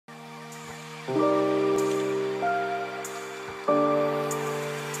What's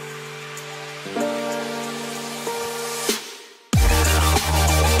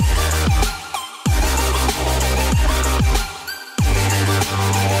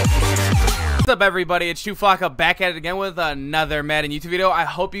up, everybody? It's Flocka back at it again with another Madden YouTube video. I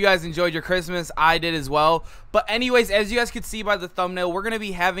hope you guys enjoyed your Christmas. I did as well. But anyways, as you guys can see by the thumbnail, we're going to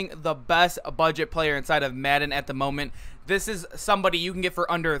be having the best budget player inside of Madden at the moment. This is somebody you can get for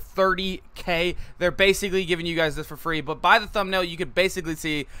under 30K. They're basically giving you guys this for free. But by the thumbnail, you could basically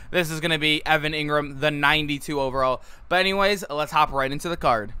see this is going to be Evan Engram, the 92 overall. But anyways, let's hop right into the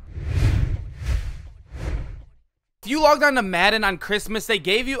card. If you logged on to Madden on Christmas, they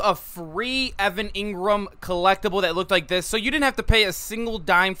gave you a free Evan Engram collectible that looked like this. So you didn't have to pay a single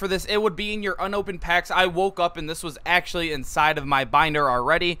dime for this. It would be in your unopened packs. I woke up and this was actually inside of my binder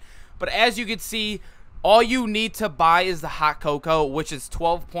already. But as you can see, all you need to buy is the hot cocoa, which is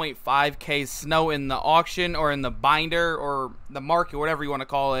 12.5K snow in the auction or in the binder or the market, whatever you want to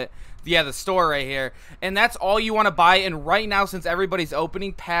call it. Yeah, the store right here. And that's all you want to buy. And right now, since everybody's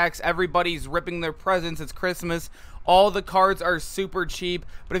opening packs, everybody's ripping their presents, it's Christmas, all the cards are super cheap.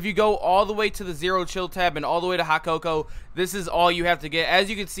 But if you go all the way to the Zero Chill tab and all the way to Hot Cocoa, this is all you have to get. As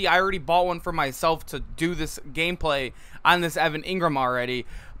you can see, I already bought one for myself to do this gameplay on this Evan Engram already.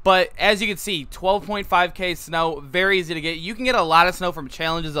 But as you can see, 12.5K snow, very easy to get. You can get a lot of snow from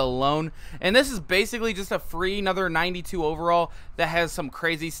challenges alone. And this is basically just a free another 92 overall that has some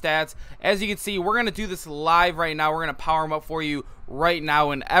crazy stats. As you can see, we're going to do this live right now. We're going to power him up for you right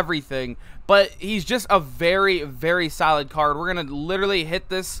now and everything. But he's just a very, very solid card. We're going to literally hit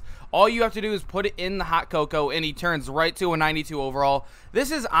this. All you have to do is put it in the hot cocoa and he turns right to a 92 overall.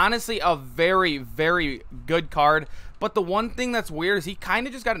 This is honestly a very, very good card. But the one thing that's weird is he kind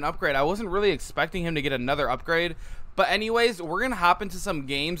of just got an upgrade. I wasn't really expecting him to get another upgrade. But anyways, we're going to hop into some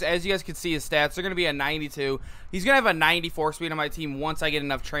games. As you guys can see, his stats are going to be a 92. He's going to have a 94 speed on my team once I get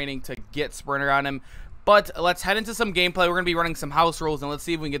enough training to get Sprinter on him. But let's head into some gameplay. We're going to be running some house rules, and let's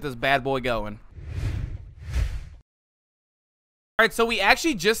see if we can get this bad boy going. Alright, so we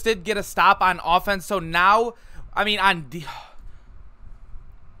actually just did get a stop on offense. So now,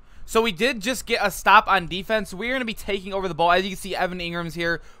 So we did just get a stop on defense. We're going to be taking over the ball. As you can see, Evan Engram's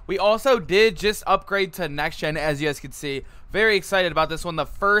here. We also did just upgrade to Next Gen, as you guys can see. Very excited about this one. The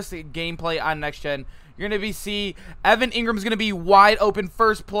first gameplay on Next Gen. You're going to see Evan Engram's going to be wide open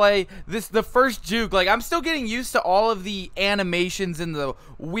first play. The first juke. Like, I'm still getting used to all of the animations and the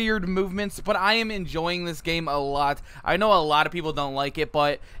weird movements, but I am enjoying this game a lot. I know a lot of people don't like it,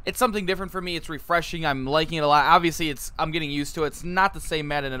 but it's something different for me. It's refreshing. I'm liking it a lot. Obviously, I'm getting used to it. It's not the same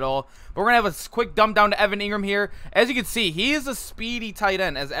Madden at all. But we're going to have a quick dump down to Evan Engram here. As you can see, he is a speedy tight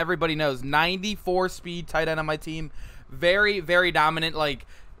end, as everybody knows. 94 speed tight end on my team. Very, very dominant. Like,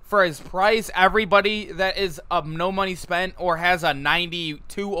 for his price, everybody that is no money spent or has a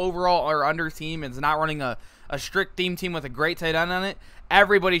 92 overall or under team and is not running a strict team with a great tight end on it,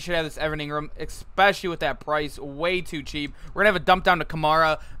 everybody should have this Evan Engram, especially with that price. Way too cheap. We're going to have a dump down to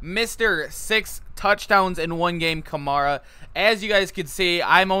Kamara. Mr. 6 touchdowns in one game, Kamara. As you guys can see,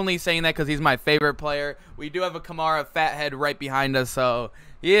 I'm only saying that because he's my favorite player. We do have a Kamara fathead right behind us, so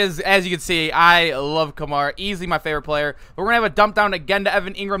he is, as you can see, I love Kamara. Easily my favorite player. But we're going to have a dump down again to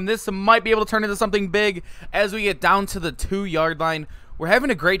Evan Engram. This might be able to turn into something big as we get down to the 2-yard line. We're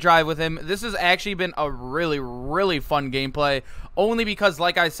having a great drive with him. This has actually been a really, really fun gameplay. Only because,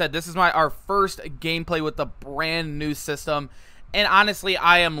 like I said, this is our first gameplay with the brand new system. And honestly,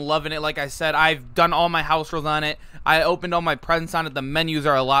 I am loving it. Like I said, I've done all my house rules on it. I opened all my presents on it. The menus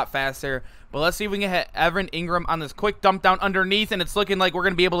are a lot faster. But let's see if we can hit Evan Engram on this quick dump down underneath. And it's looking like we're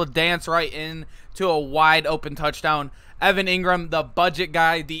going to be able to dance right in to a wide open touchdown. Evan Engram, the budget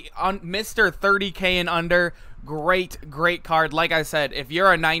guy, the Mr. 30K and under. Great card. Like I said, if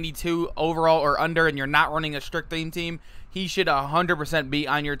you're a 92 overall or under and you're not running a strict team, he should 100% be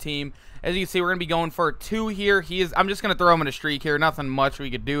on your team. As you can see, we're going to be going for 2 here. I'm just going to throw him in a streak here. Nothing much we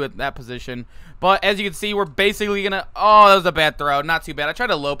could do at that position. But as you can see, we're basically going to... Oh, that was a bad throw. Not too bad. I tried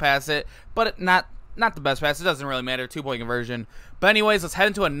to low pass it, but not the best pass. It doesn't really matter. 2-point conversion. But anyways, let's head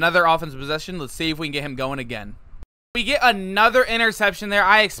into another offensive possession. Let's see if we can get him going again. We get another interception there.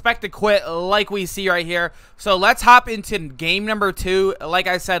 I expect to quit like we see right here. So let's hop into game number 2. Like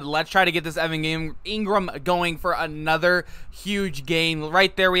I said, let's try to get this Evan Engram going for another huge gain.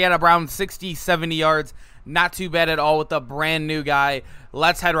 Right there, we had around 60, 70 yards. Not too bad at all with the brand new guy.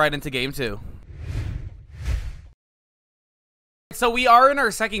 Let's head right into game 2. So we are in our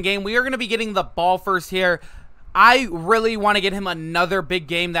second game. We are going to be getting the ball first here. I really want to get him another big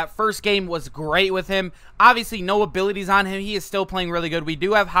game. That first game was great with him. Obviously, no abilities on him. He is still playing really good. We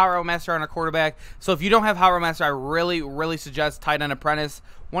do have Hot Route Master on our quarterback. So if you don't have Hot Route Master, I really, really suggest Tight End Apprentice.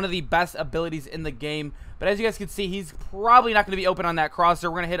 One of the best abilities in the game. But as you guys can see, he's probably not going to be open on that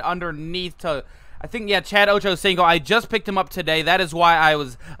crosser. We're going to hit underneath to, I think, yeah, Chad Ochocinco. I just picked him up today. That is why I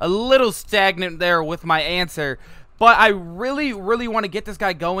was a little stagnant there with my answer. But I really, really want to get this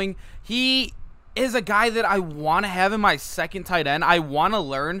guy going. He is a guy that I want to have in my second tight end. I want to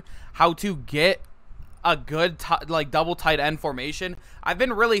learn how to get a good double tight end formation. I've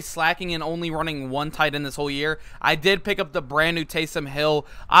been really slacking in only running one tight end this whole year. I did pick up the brand new Taysom Hill.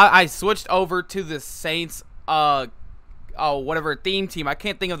 I switched over to the Saints whatever theme team. I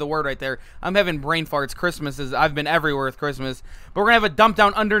can't think of the word right there. I'm having brain farts. Christmas is, I've been everywhere with Christmas. But we're gonna have a dump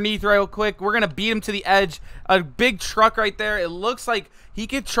down underneath real quick. We're gonna beat him to the edge. A big truck right there. It looks like he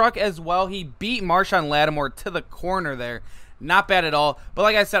could truck as well. He beat Marshawn Lattimore to the corner there. Not bad at all. But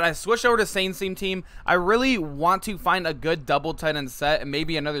like I said, I switched over to Saints team. I really want to find a good double tight end set and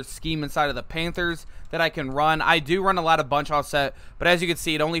maybe another scheme inside of the Panthers that I can run. I do run a lot of bunch offset, but as you can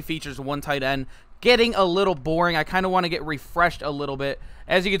see, it only features one tight end. Getting a little boring. I kind of want to get refreshed a little bit.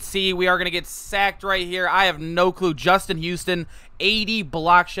 As you can see, we are going to get sacked right here. I have no clue. Justin Houston, 80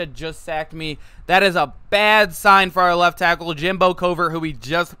 block shed, just sacked me. That is a bad sign for our left tackle, Jimbo Covert, who we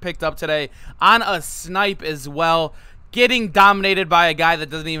just picked up today, on a snipe as well. Getting dominated by a guy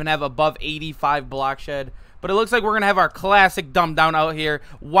that doesn't even have above 85 block shed. But it looks like we're going to have our classic dumb down out here.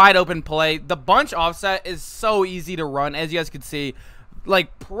 Wide open play. The bunch offset is so easy to run, as you guys can see.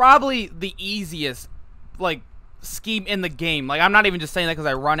 Like, probably the easiest, like, scheme in the game. Like, I'm not even just saying that because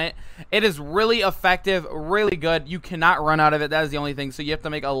I run it. It is really effective, really good. You cannot run out of it. That is the only thing. So you have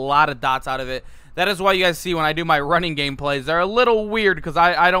to make a lot of dots out of it. That is why you guys see when I do my running game plays, they're a little weird because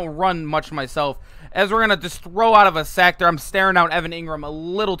I don't run much myself. As we're going to just throw out of a sack there. I'm staring down Evan Engram a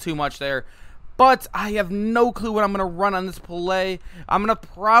little too much there. But I have no clue what I'm going to run on this play. I'm going to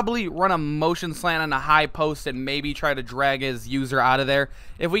probably run a motion slant on a high post and maybe try to drag his user out of there.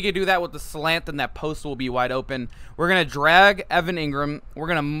 If we could do that with the slant, then that post will be wide open. We're going to drag Evan Engram. We're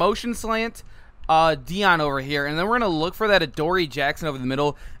going to motion slant Dion over here. And then we're going to look for that Adoree Jackson over the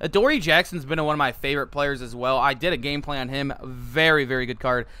middle. Adoree Jackson's been one of my favorite players as well. I did a gameplay on him. Very, very good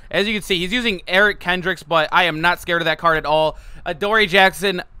card. As you can see, he's using Eric Kendricks, but I am not scared of that card at all. Adoree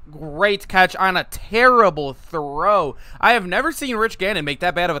Jackson, great catch on a terrible throw. I have never seen Rich Gannon make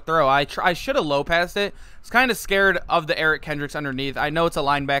that bad of a throw. I should have low passed it. I was kind of scared of the Eric Kendricks underneath. I know it's a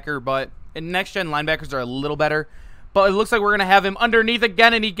linebacker, but in next-gen linebackers are a little better. But it looks like we're going to have him underneath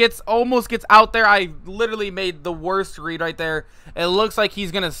again, and he almost gets out there. I literally made the worst read right there. It looks like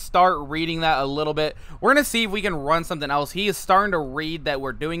he's going to start reading that a little bit. We're going to see if we can run something else. He is starting to read that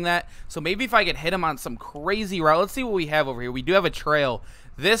we're doing that. So maybe if I could hit him on some crazy route. Let's see what we have over here. We do have a trail.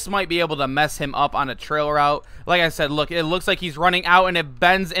 This might be able to mess him up on a trail route. Like I said, look, it looks like he's running out and it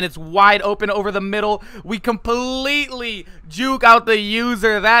bends and it's wide open over the middle. We completely juke out the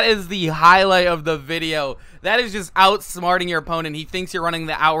user. That is the highlight of the video. That is just outsmarting your opponent. He thinks you're running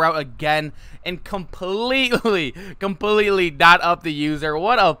the out route again and completely dot up the user.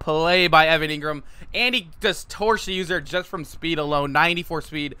 What a play by Evan Engram. And he just torched the user just from speed alone. 94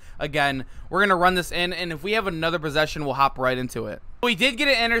 speed again. We're going to run this in, and if we have another possession, we'll hop right into it. We did get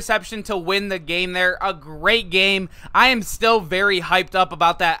an interception to win the game there. A great game. I am still very hyped up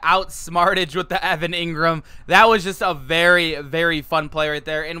about that outsmartage with the Evan Engram. That was just a very, very fun play right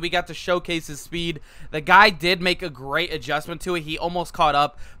there, and we got to showcase his speed. The guy did make a great adjustment to it. He almost caught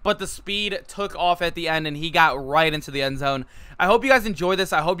up, but the speed took off at the end, and he got right into the end zone. I hope you guys enjoy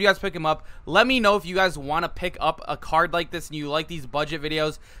this. I hope you guys pick him up. Let me know if you guys want to pick up a card like this and you like these budget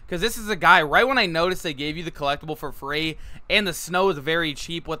videos, because this is a guy, right when I noticed they gave you the collectible for free, and the snow is very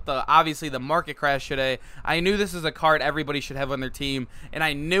cheap with the obviously the market crash today, I knew this is a card everybody should have on their team, and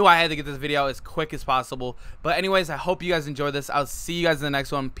I knew I had to get this video as quick as possible. But anyways, I hope you guys enjoyed this. I'll see you guys in the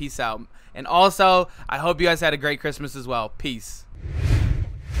next one. Peace out. And also, I hope you guys had a great Christmas as well. Peace.